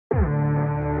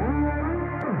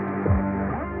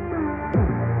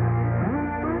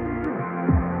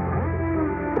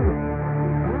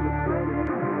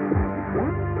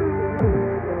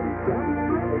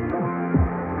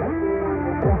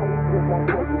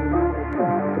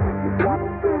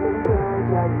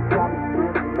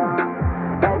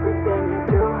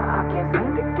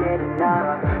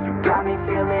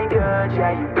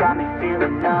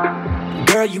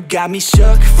girl, you got me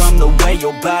shook from the way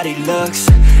your body looks.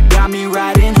 Got me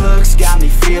riding hooks, got me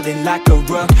feeling like a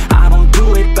rook. I don't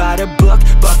do it by the book,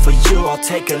 but for you I'll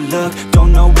take a look.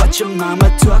 Don't know what your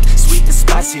mama took, sweet and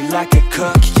spicy like a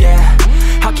cook, yeah.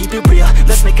 I'll keep it real,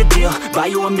 let's make a deal. Buy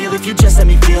you a meal if you just let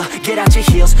me feel. Get out your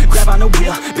heels, grab on the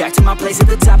wheel. Back to my place at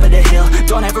the top of the hill.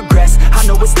 Don't have regrets, I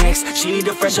know what's next. She need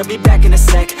a fresh, I'll be back in a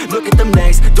sec. Look at them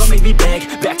legs, don't make me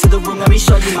beg. Back to the room, let me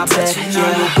show you my bed. Touching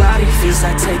on your body feels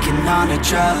like taking on a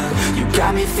drug. You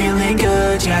got me feeling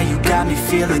good, yeah, you got me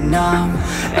feeling numb.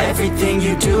 Everything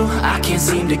you do, I can't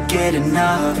seem to get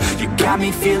enough. You got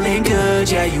me feeling good,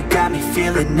 yeah, you got me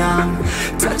feeling numb.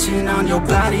 Touching on your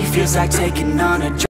body feels like taking on a drug.